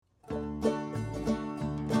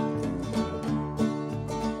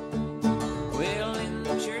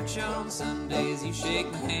church on Sundays, you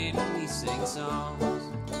shake my hand and we sing songs.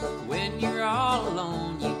 When you're all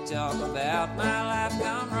alone, you talk about my life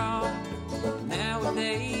gone wrong.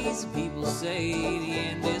 Nowadays, people say the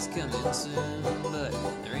end is coming soon, but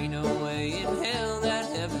there ain't no way in hell that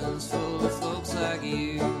heaven's full of folks like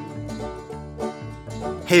you.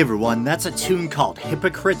 Hey everyone, that's a tune called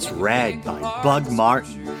Hypocrite's Rag by Bug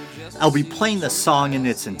Martin. I'll be playing the song in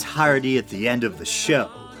its entirety at the end of the show.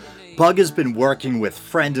 Bug has been working with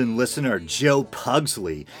friend and listener Joe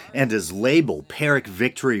Pugsley and his label, Pyrrhic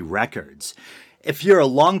Victory Records. If you're a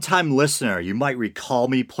longtime listener, you might recall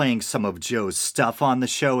me playing some of Joe's stuff on the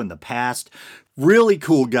show in the past. Really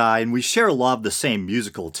cool guy, and we share a lot of the same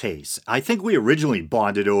musical tastes. I think we originally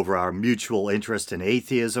bonded over our mutual interest in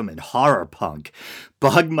atheism and horror punk.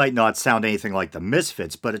 Bug might not sound anything like the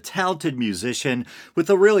Misfits, but a talented musician with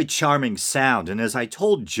a really charming sound, and as I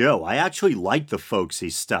told Joe, I actually like the folksy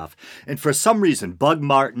stuff. And for some reason, Bug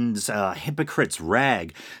Martin's Hypocrite's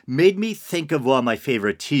Rag made me think of one of my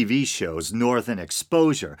favorite TV shows, Northern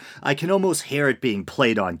Exposure. I can almost hear it being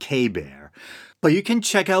played on K-Bear. But you can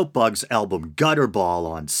check out Bug's album Gutterball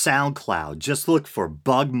on SoundCloud. Just look for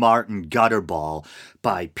Bug Martin Gutterball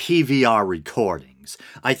by PVR Recordings.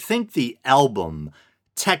 I think the album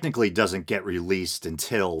technically doesn't get released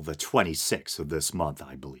until the 26th of this month,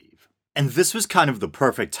 I believe. And this was kind of the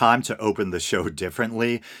perfect time to open the show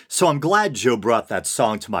differently, so I'm glad Joe brought that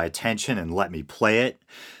song to my attention and let me play it.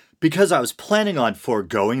 Because I was planning on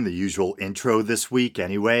foregoing the usual intro this week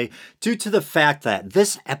anyway, due to the fact that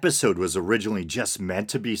this episode was originally just meant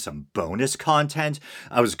to be some bonus content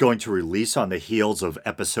I was going to release on the heels of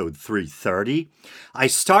episode 330. I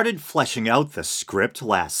started fleshing out the script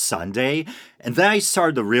last Sunday, and then I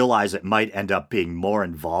started to realize it might end up being more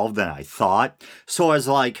involved than I thought, so I was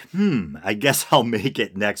like, I guess I'll make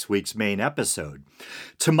it next week's main episode.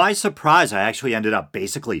 To my surprise, I actually ended up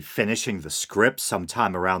basically finishing the script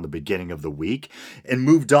sometime around the beginning of the week and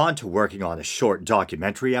moved on to working on a short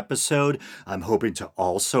documentary episode I'm hoping to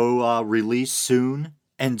also release soon.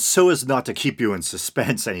 And so as not to keep you in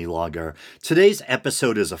suspense any longer, today's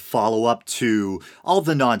episode is a follow-up to all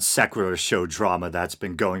the NonSequitur show drama that's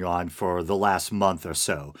been going on for the last month or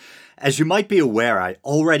so. As you might be aware, I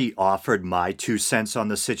already offered my 2 cents on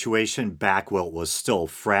the situation back while it was still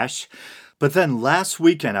fresh. But then last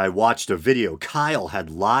weekend I watched a video Kyle had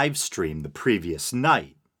live streamed the previous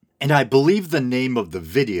night. And I believe the name of the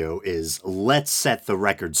video is Let's Set the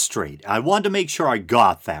Record Straight. I wanted to make sure I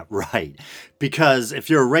got that right, because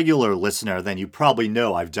if you're a regular listener, then you probably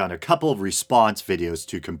know I've done a couple of response videos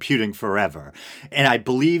to Computing Forever, and I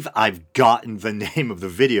believe I've gotten the name of the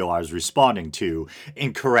video I was responding to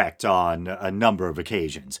incorrect on a number of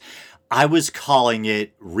occasions. I was calling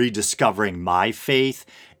it Rediscovering My Faith,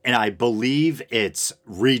 and I believe it's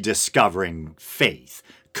Rediscovering Faith,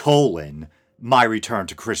 My Return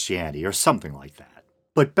to Christianity, or something like that.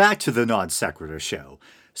 But back to the NonSequitur show.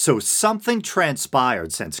 So something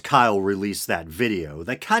transpired since Kyle released that video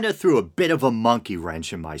that kind of threw a bit of a monkey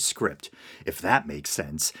wrench in my script, if that makes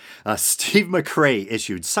sense. Steve McRae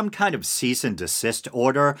issued some kind of cease and desist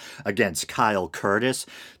order against Kyle Curtis,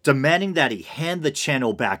 demanding that he hand the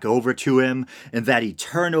channel back over to him and that he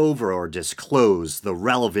turn over or disclose the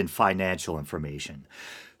relevant financial information.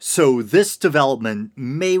 So this development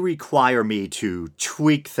may require me to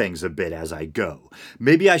tweak things a bit as I go.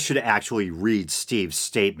 Maybe I should actually read Steve's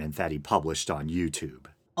statement that he published on YouTube.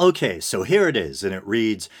 Okay, so here it is, and it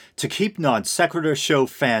reads, "To keep NonSequitur show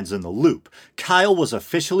fans in the loop, Kyle was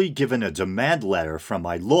officially given a demand letter from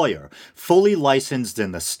my lawyer, fully licensed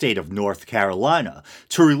in the state of North Carolina,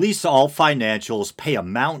 to release all financials, pay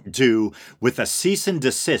amount due, with a cease and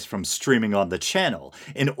desist from streaming on the channel,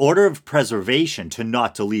 in order of preservation to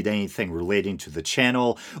not delete anything relating to the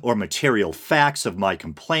channel or material facts of my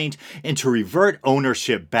complaint, and to revert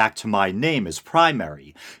ownership back to my name as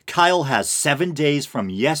primary. Kyle has 7 days from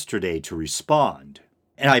yesterday to respond."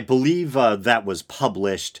 And I believe that was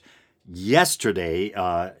published yesterday,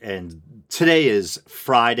 and today is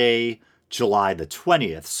Friday, July the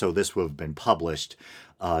 20th, so this would have been published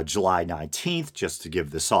July 19th, just to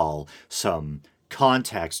give this all some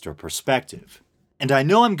context or perspective. And I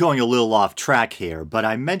know I'm going a little off track here, but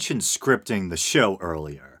I mentioned scripting the show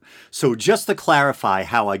earlier. So just to clarify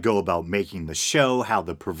how I go about making the show, how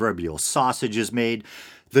the proverbial sausage is made,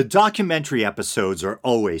 the documentary episodes are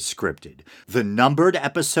always scripted. The numbered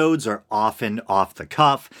episodes are often off the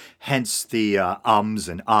cuff, hence the ums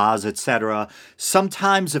and ahs, etc.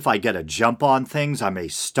 Sometimes if I get a jump on things, I may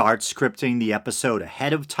start scripting the episode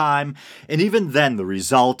ahead of time, and even then the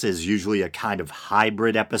result is usually a kind of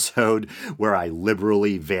hybrid episode where I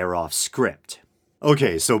liberally veer off script.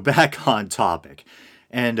 Okay, so back on topic.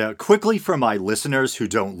 And quickly for my listeners who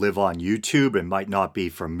don't live on YouTube and might not be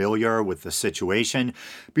familiar with the situation,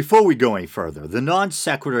 before we go any further, the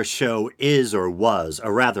NonSequitur Show is or was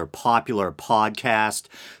a rather popular podcast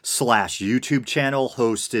 / YouTube channel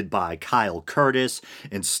hosted by Kyle Curtis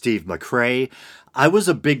and Steve McRae. I was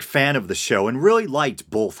a big fan of the show and really liked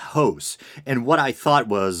both hosts and what I thought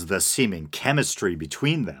was the seeming chemistry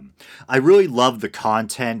between them. I really loved the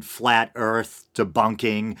content, flat earth,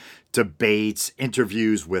 debunking, debates,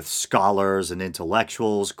 interviews with scholars and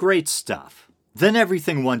intellectuals, great stuff. Then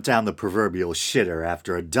everything went down the proverbial shitter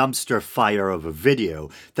after a dumpster fire of a video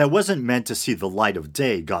that wasn't meant to see the light of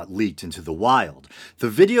day got leaked into the wild. The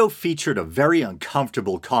video featured a very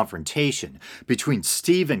uncomfortable confrontation between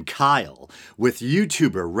Steve and Kyle, with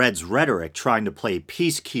YouTuber Red's Rhetoric trying to play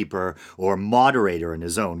peacekeeper or moderator in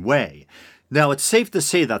his own way. Now, it's safe to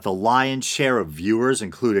say that the lion's share of viewers,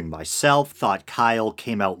 including myself, thought Kyle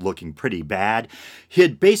came out looking pretty bad. He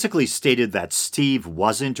had basically stated that Steve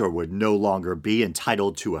wasn't or would no longer be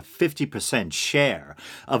entitled to a 50% share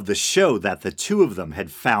of the show that the two of them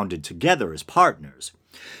had founded together as partners.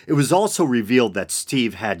 It was also revealed that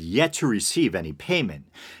Steve had yet to receive any payment.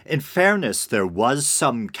 In fairness, there was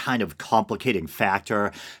some kind of complicating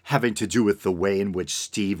factor having to do with the way in which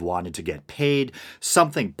Steve wanted to get paid,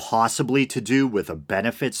 something possibly to do with a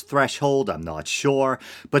benefits threshold, I'm not sure,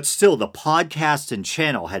 but still the podcast and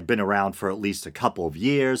channel had been around for at least a couple of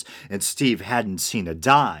years, and Steve hadn't seen a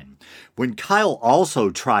dime. When Kyle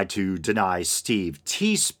also tried to deny Steve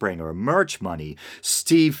Teespring or merch money,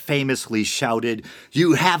 Steve famously shouted,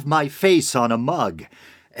 "You have my face on a mug."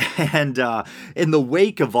 And in the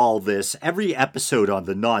wake of all this, every episode on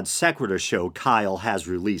the NonSequitur Show Kyle has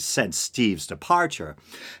released since Steve's departure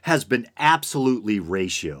has been absolutely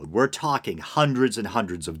ratioed. We're talking hundreds and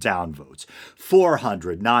hundreds of downvotes,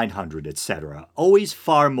 400, 900, etc. Always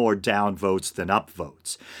far more downvotes than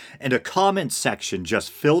upvotes. And a comment section just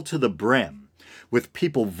filled to the brim with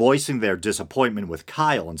people voicing their disappointment with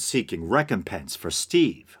Kyle and seeking recompense for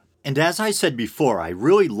Steve. And as I said before, I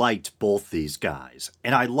really liked both these guys,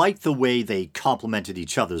 and I liked the way they complemented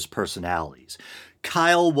each other's personalities.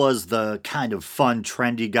 Kyle was the kind of fun,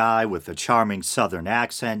 trendy guy with a charming southern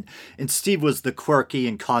accent, and Steve was the quirky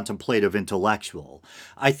and contemplative intellectual.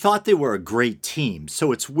 I thought they were a great team,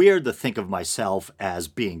 so it's weird to think of myself as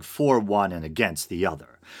being for one and against the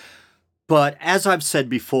other. But as I've said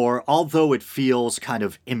before, although it feels kind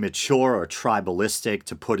of immature or tribalistic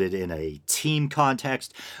to put it in a team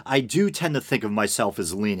context, I do tend to think of myself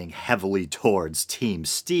as leaning heavily towards Team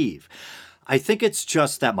Steve. I think it's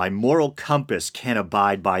just that my moral compass can't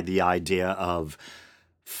abide by the idea of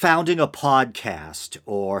founding a podcast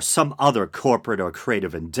or some other corporate or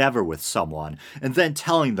creative endeavor with someone and then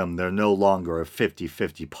telling them they're no longer a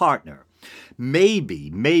 50-50 partner.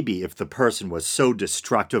 Maybe if the person was so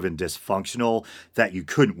destructive and dysfunctional that you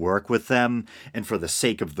couldn't work with them, and for the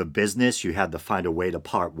sake of the business you had to find a way to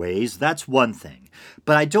part ways, that's one thing.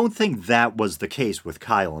 But I don't think that was the case with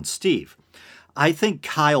Kyle and Steve. I think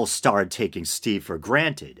Kyle started taking Steve for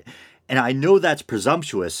granted. And I know that's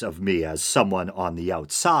presumptuous of me as someone on the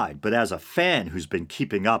outside, but as a fan who's been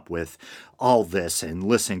keeping up with all this and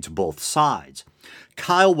listening to both sides.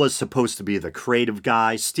 Kyle was supposed to be the creative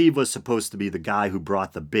guy. Steve was supposed to be the guy who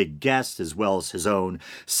brought the big guest as well as his own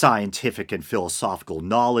scientific and philosophical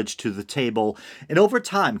knowledge to the table. And over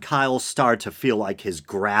time, Kyle started to feel like his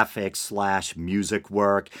graphics / music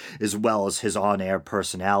work, as well as his on-air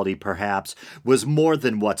personality perhaps, was more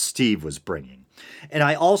than what Steve was bringing. And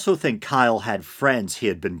I also think Kyle had friends he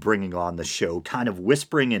had been bringing on the show kind of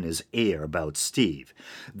whispering in his ear about Steve.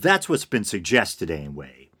 That's what's been suggested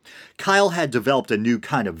anyway. Kyle had developed a new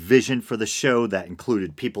kind of vision for the show that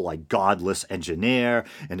included people like Godless Engineer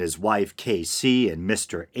and his wife KC and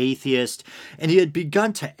Mr. Atheist, and he had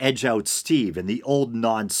begun to edge out Steve in the old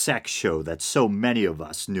non-sex show that so many of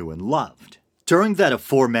us knew and loved. During that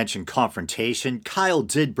aforementioned confrontation, Kyle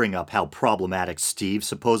did bring up how problematic Steve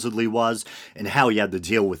supposedly was and how he had to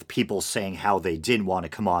deal with people saying how they didn't want to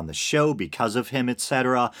come on the show because of him,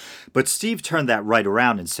 etc. But Steve turned that right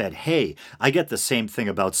around and said, "Hey, I get the same thing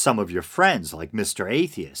about some of your friends, like Mr.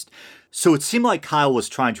 Atheist." So it seemed like Kyle was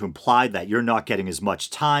trying to imply that you're not getting as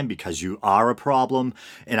much time because you are a problem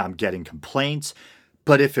and I'm getting complaints.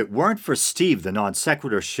 But if it weren't for Steve, the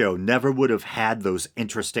NonSequitur Show never would have had those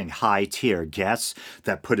interesting high-tier guests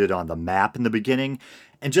that put it on the map in the beginning.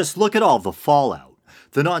 And just look at all the fallout.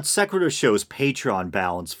 The NonSequitur Show's Patreon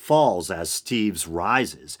balance falls as Steve's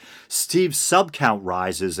rises. Steve's sub count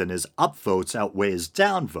rises and his upvotes outweigh his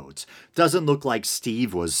downvotes. Doesn't look like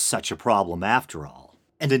Steve was such a problem after all.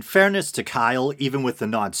 And in fairness to Kyle, even with the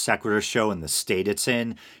Non-Sequitur show and the state it's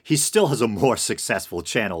in, he still has a more successful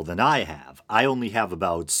channel than I have. I only have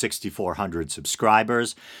about 6,400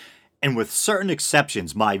 subscribers, and with certain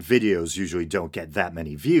exceptions, my videos usually don't get that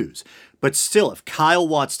many views. But still, if Kyle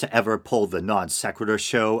wants to ever pull the Non-Sequitur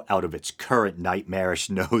show out of its current nightmarish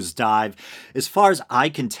nosedive, as far as I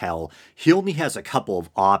can tell, he only has a couple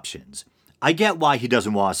of options. I get why he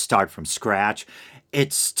doesn't want to start from scratch.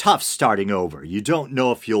 It's tough starting over. You don't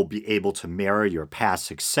know if you'll be able to mirror your past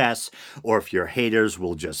success, or if your haters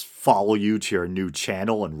will just follow you to your new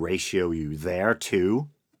channel and ratio you there too.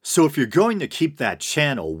 So if you're going to keep that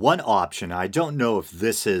channel, one option, I don't know if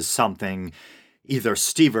this is something either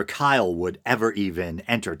Steve or Kyle would ever even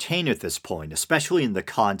entertain at this point, especially in the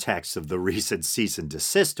context of the recent cease and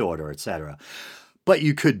desist order, etc. But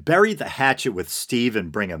you could bury the hatchet with Steve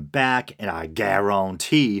and bring him back, and I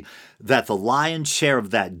guarantee that the lion's share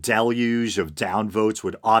of that deluge of downvotes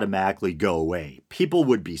would automatically go away. People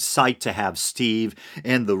would be psyched to have Steve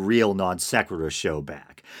and the real Non-Sequitur show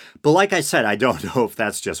back. But like I said, I don't know if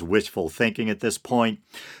that's just wishful thinking at this point.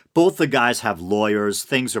 Both the guys have lawyers,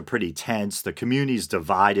 things are pretty tense, the community's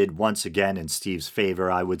divided once again in Steve's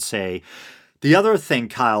favor, I would say. The other thing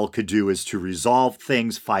Kyle could do is to resolve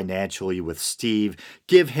things financially with Steve,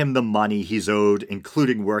 give him the money he's owed,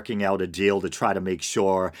 including working out a deal to try to make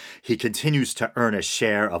sure he continues to earn a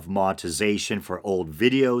share of monetization for old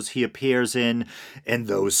videos he appears in, and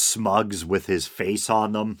those smugs with his face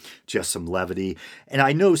on them, just some levity. And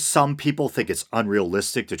I know some people think it's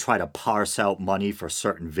unrealistic to try to parse out money for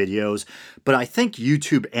certain videos, but I think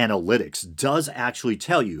YouTube Analytics does actually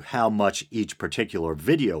tell you how much each particular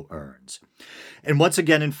video earns. And once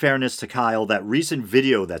again, in fairness to Kyle, that recent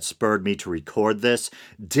video that spurred me to record this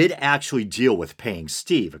did actually deal with paying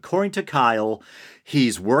Steve. According to Kyle,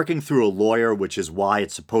 he's working through a lawyer, which is why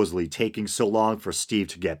it's supposedly taking so long for Steve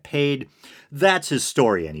to get paid. That's his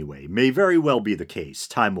story anyway. May very well be the case.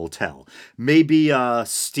 Time will tell. Maybe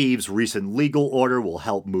Steve's recent legal order will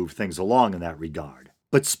help move things along in that regard.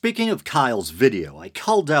 But speaking of Kyle's video, I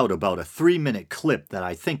culled out about a 3-minute clip that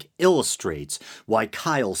I think illustrates why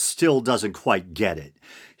Kyle still doesn't quite get it.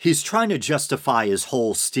 He's trying to justify his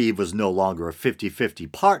whole Steve was no longer a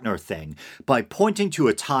 50-50 partner thing by pointing to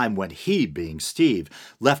a time when he, being Steve,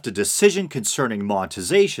 left a decision concerning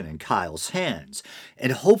monetization in Kyle's hands.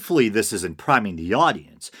 And hopefully this isn't priming the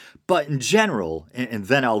audience. But in general, and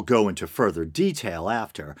then I'll go into further detail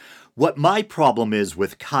after, what my problem is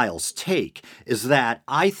with Kyle's take is that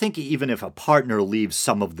I think even if a partner leaves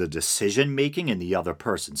some of the decision-making in the other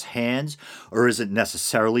person's hands, or isn't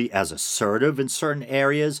necessarily as assertive in certain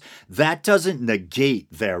areas, that doesn't negate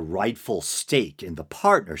their rightful stake in the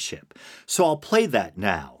partnership. So I'll play that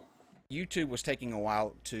now. YouTube was taking a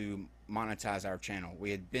while to monetize our channel.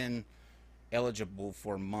 We had been eligible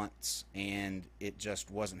for months and it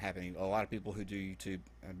just wasn't happening. A lot of people who do YouTube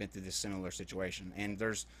have been through this similar situation, and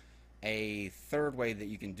there's a third way that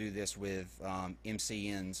you can do this with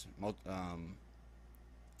MCNs. I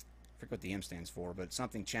forget what the M stands for, but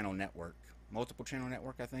something channel network, multiple channel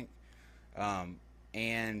network, I think.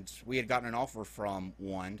 And we had gotten an offer from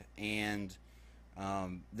one, and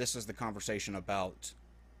this is the conversation about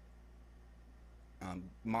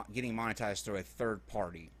getting monetized through a third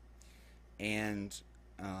party. And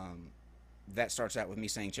that starts out with me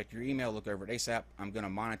saying, check your email, look over it ASAP. I'm going to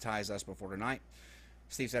monetize us before tonight.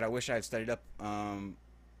 Steve said, I wish I had studied up, kind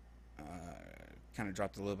of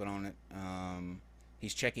dropped a little bit on it.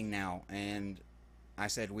 He's checking now. And I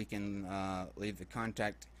said, we can leave the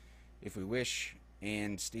contact if we wish.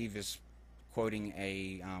 And Steve is quoting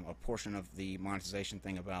a portion of the monetization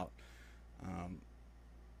thing about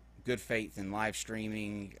good faith in live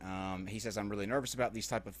streaming. He says, I'm really nervous about these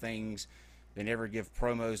type of things. They never give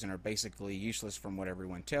promos and are basically useless from what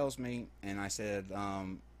everyone tells me. And I said,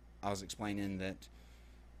 I was explaining that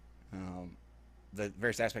the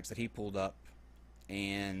various aspects that he pulled up,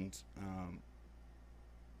 and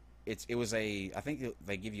it was I think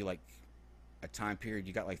they give you like a time period.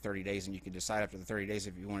 You got like 30 days, and you can decide after the 30 days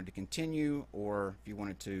if you wanted to continue or if you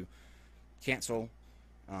wanted to cancel,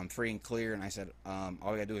 free and clear. And I said, all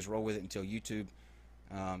we gotta do is roll with it until YouTube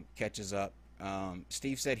catches up.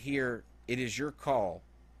 Steve said here, it is your call,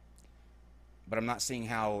 but I'm not seeing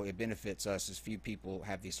how it benefits us as few people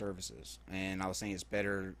have these services. And I was saying it's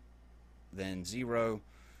better than zero.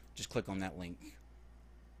 Just click on that link.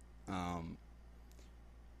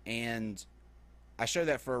 And I show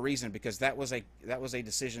that for a reason, because that was a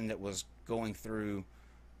decision that was going through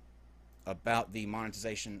about the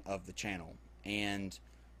monetization of the channel. And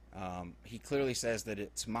he clearly says that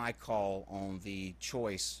it's my call on the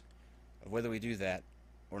choice of whether we do that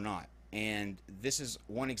or not. And this is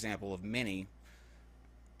one example of many,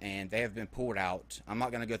 and they have been pulled out. I'm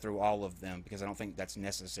not going to go through all of them because I don't think that's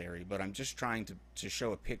necessary, but I'm just trying to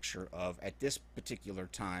show a picture of, at this particular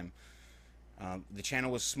time, the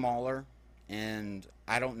channel was smaller, and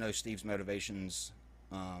I don't know Steve's motivations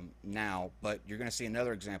now, but you're going to see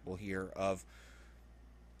another example here of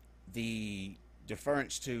the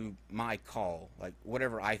deference to my call, like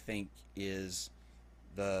whatever I think is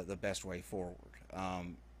the best way forward.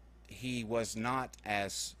 He was not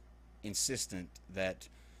as insistent that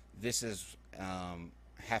this is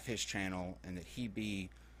half his channel and that he be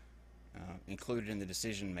included in the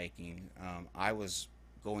decision making. I was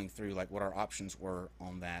going through like what our options were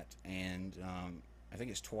on that, and I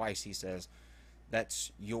think it's twice he says,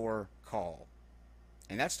 "That's your call,"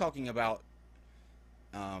 and that's talking about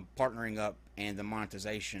partnering up and the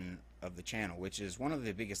monetization of the channel, which is one of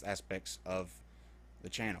the biggest aspects of the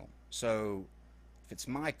channel. So if it's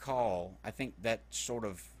my call, I think that sort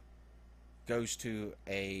of goes to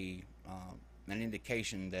an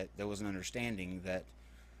indication that there was an understanding that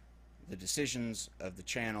the decisions of the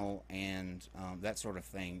channel and that sort of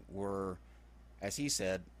thing were, as he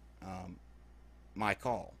said, my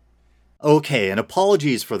call. Okay, and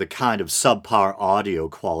apologies for the kind of subpar audio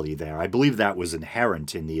quality there. I believe that was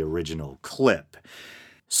inherent in the original clip.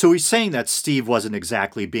 So he's saying that Steve wasn't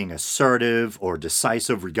exactly being assertive or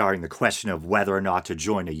decisive regarding the question of whether or not to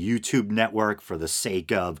join a YouTube network for the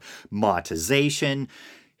sake of monetization.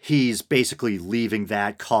 He's basically leaving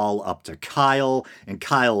that call up to Kyle, and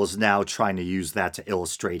Kyle is now trying to use that to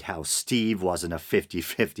illustrate how Steve wasn't a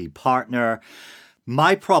 50-50 partner.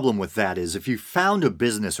 My problem with that is if you found a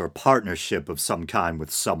business or partnership of some kind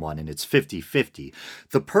with someone and it's 50-50,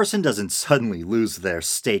 the person doesn't suddenly lose their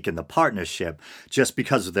stake in the partnership just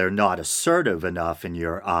because they're not assertive enough in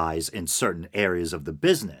your eyes in certain areas of the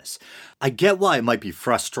business. I get why it might be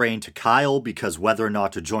frustrating to Kyle because whether or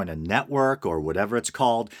not to join a network or whatever it's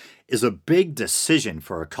called is a big decision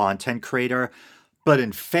for a content creator. But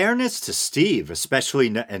in fairness to Steve,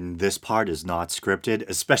 especially, and this part is not scripted,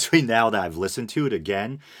 especially now that I've listened to it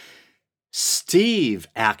again, Steve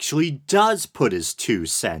actually does put his 2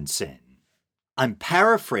 cents in. I'm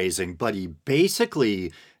paraphrasing, but he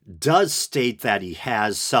basically does state that he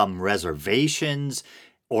has some reservations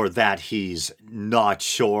or that he's not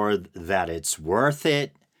sure that it's worth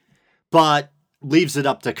it, but leaves it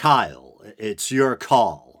up to Kyle. It's your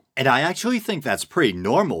call. And I actually think that's pretty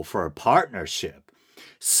normal for a partnership.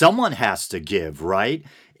 Someone has to give, right?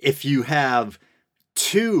 If you have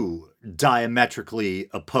 2 diametrically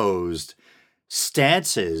opposed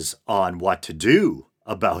stances on what to do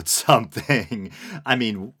about something, I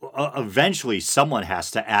mean, eventually someone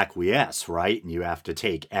has to acquiesce, right? And you have to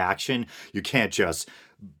take action. You can't just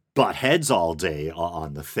butt heads all day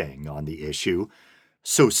on the thing, on the issue.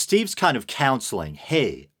 So Steve's kind of counseling,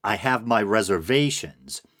 hey, I have my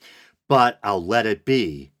reservations, but I'll let it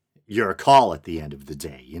be your call at the end of the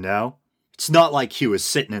day, you know? It's not like he was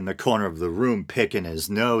sitting in the corner of the room picking his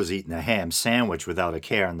nose, eating a ham sandwich without a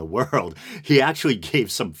care in the world. He actually gave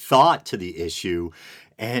some thought to the issue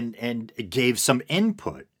and gave some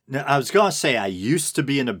input. Now, I was going to say I used to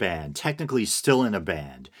be in a band, technically still in a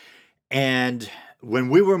band. And when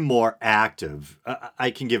we were more active,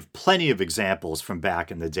 I can give plenty of examples from back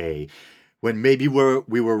in the day when maybe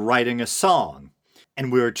we were writing a song and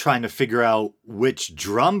we were trying to figure out which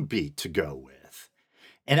drum beat to go with.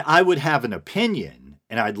 And I would have an opinion,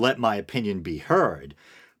 and I'd let my opinion be heard.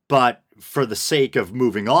 But for the sake of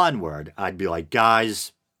moving onward, I'd be like,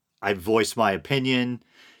 guys, I voiced my opinion.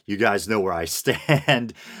 You guys know where I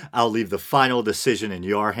stand. I'll leave the final decision in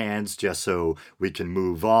your hands just so we can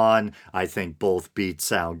move on. I think both beats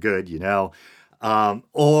sound good, you know.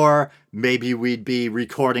 Or maybe we'd be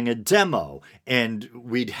recording a demo and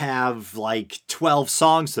we'd have like 12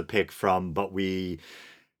 songs to pick from, but we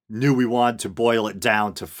knew we wanted to boil it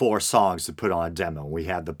down to 4 songs to put on a demo. We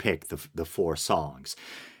had to pick the 4 songs.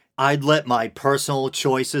 I'd let my personal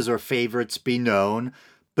choices or favorites be known,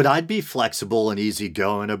 but I'd be flexible and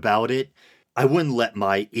easygoing about it. I wouldn't let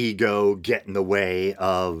my ego get in the way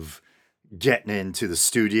of getting into the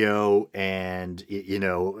studio and, you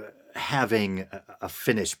know, having a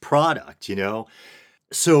finished product, you know?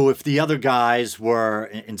 So if the other guys were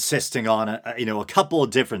insisting on a couple of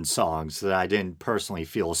different songs that I didn't personally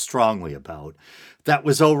feel strongly about, that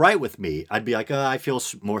was all right with me. I'd be like, I feel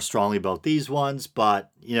more strongly about these ones,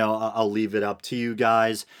 but, you know, I'll leave it up to you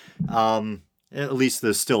guys. At least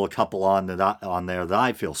there's still a couple on there that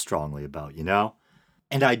I feel strongly about, you know?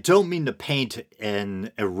 And I don't mean to paint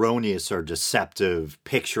an erroneous or deceptive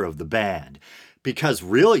picture of the band, because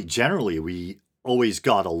really, generally, we always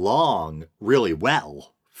got along really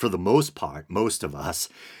well for the most part, most of us,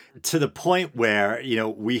 to the point where,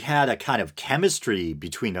 we had a kind of chemistry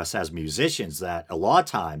between us as musicians that a lot of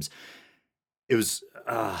times it was,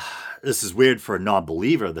 this is weird for a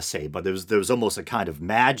non-believer to say, but there was almost a kind of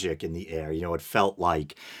magic in the air. It felt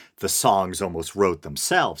like the songs almost wrote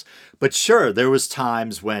themselves. But sure, there was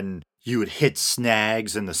times when you would hit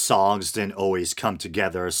snags and the songs didn't always come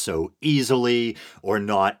together so easily, or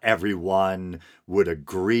not everyone would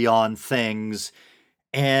agree on things.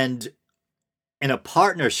 And in a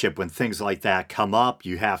partnership, when things like that come up,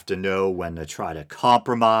 you have to know when to try to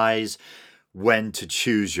compromise, when to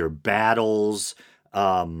choose your battles,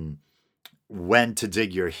 when to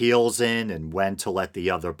dig your heels in, and when to let the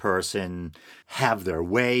other person have their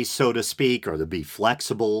way, so to speak, or to be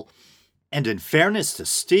flexible. And in fairness to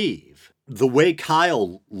Steve, the way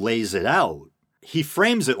Kyle lays it out, he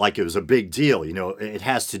frames it like it was a big deal. It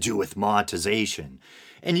has to do with monetization.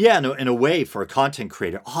 And yeah, in a way, for a content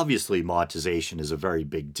creator, obviously monetization is a very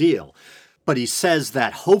big deal. But he says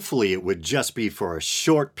that hopefully it would just be for a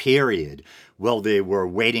short period while they were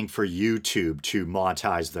waiting for YouTube to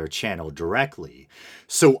monetize their channel directly.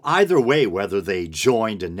 So either way, whether they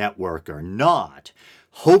joined a network or not,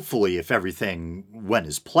 hopefully, if everything went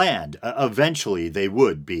as planned, eventually they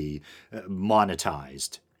would be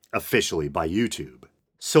monetized officially by YouTube.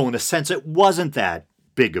 So in a sense, it wasn't that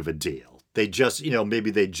big of a deal. They just, maybe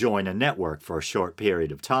they join a network for a short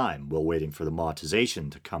period of time while waiting for the monetization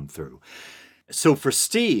to come through. So for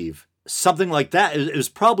Steve, something like that, it was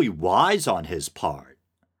probably wise on his part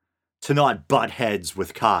to not butt heads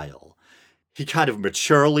with Kyle. He kind of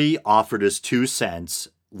maturely offered his 2 cents,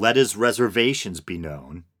 let his reservations be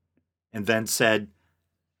known, and then said,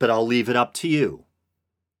 but I'll leave it up to you.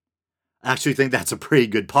 I actually think that's a pretty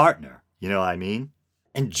good partner. You know what I mean?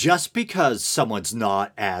 And just because someone's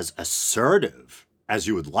not as assertive as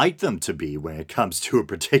you would like them to be when it comes to a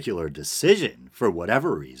particular decision, for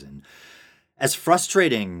whatever reason, as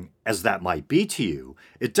frustrating as that might be to you,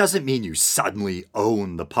 it doesn't mean you suddenly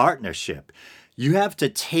own the partnership. You have to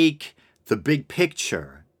take the big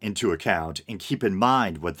picture into account and keep in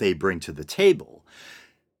mind what they bring to the table.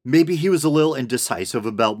 Maybe he was a little indecisive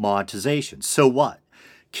about monetization. So what?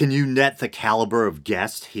 Can you net the caliber of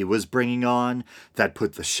guest he was bringing on that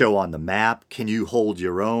put the show on the map? Can you hold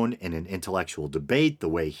your own in an intellectual debate the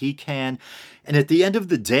way he can? And at the end of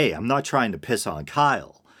the day, I'm not trying to piss on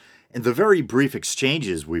Kyle. In the very brief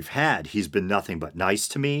exchanges we've had, he's been nothing but nice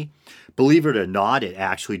to me. Believe it or not, it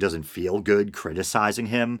actually doesn't feel good criticizing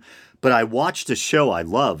him. But I watched a show I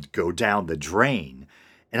loved go down the drain,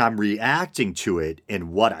 and I'm reacting to it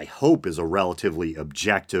in what I hope is a relatively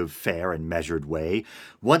objective, fair, and measured way.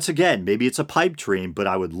 Once again, maybe it's a pipe dream, but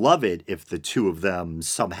I would love it if the two of them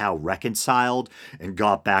somehow reconciled and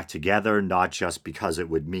got back together, not just because it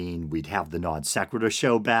would mean we'd have the NonSequitur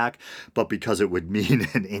show back, but because it would mean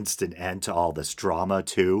an instant end to all this drama,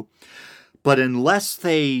 too. But unless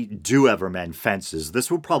they do ever mend fences, this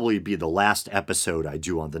will probably be the last episode I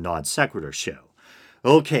do on the NonSequitur show.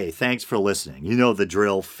 Okay, thanks for listening. You know the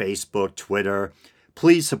drill, Facebook, Twitter.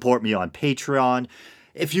 Please support me on Patreon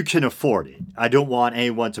if you can afford it. I don't want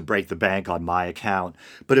anyone to break the bank on my account,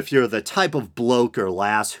 but if you're the type of bloke or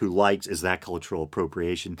lass who likes, is that cultural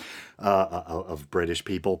appropriation of British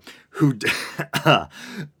people, who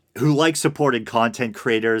like supporting content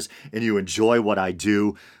creators and you enjoy what I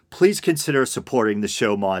do, please consider supporting the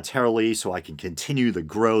show monetarily so I can continue to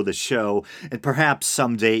grow the show and perhaps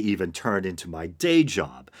someday even turn it into my day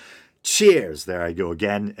job. Cheers! There I go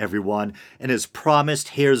again, everyone. And as promised,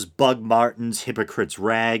 here's Bug Martin's Hypocrite's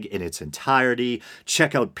Rag in its entirety.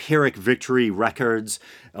 Check out Pyrrhic Victory Records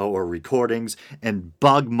or recordings and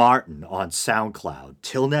Bug Martin on SoundCloud.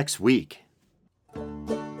 Till next week.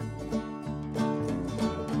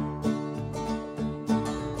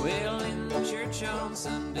 On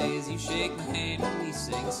Sundays you shake my hand and we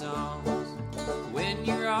sing songs. When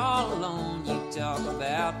you're all alone you talk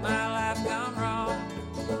about my life gone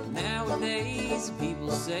wrong. Nowadays people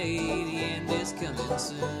say the end is coming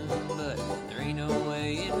soon, but there ain't no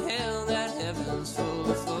way in hell that heaven's full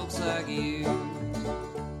of folks like you.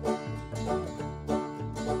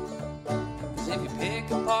 'Cause if you pick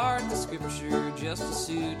apart the scripture just to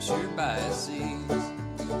suit your biases,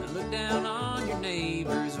 and look down on your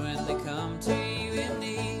neighbors when they come to you in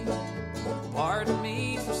need, pardon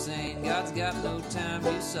me for saying God's got no time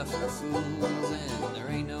to suffer fools, and there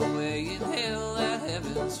ain't no way in hell that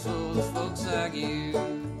heaven's full of folks like you.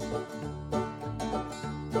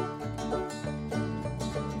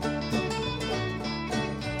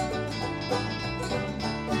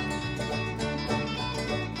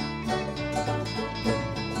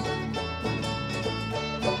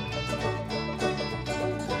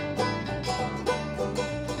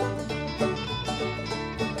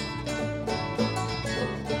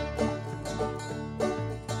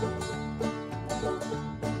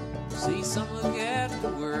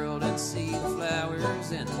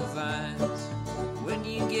 and the vines. When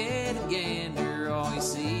you get a gander, all you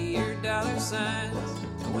see are dollar signs.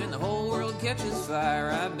 And when the whole world catches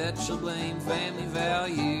fire, I bet she'll blame family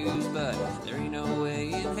values. But there ain't no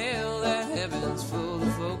way in hell that heaven's full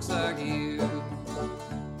of folks like you.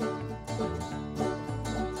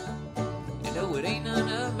 You know it ain't none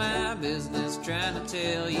of my business trying to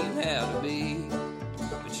tell you how to be,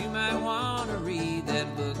 but you might want to read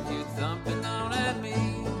that book you're thumping on at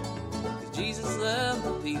me. 'Cause Jesus loved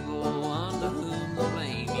the people unto whom the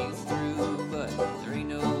lame you threw. But there ain't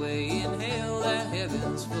no way in hell that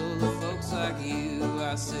heaven's full of folks like you.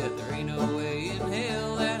 I said there ain't no way in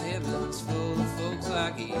hell that heaven's full of folks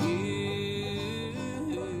like you.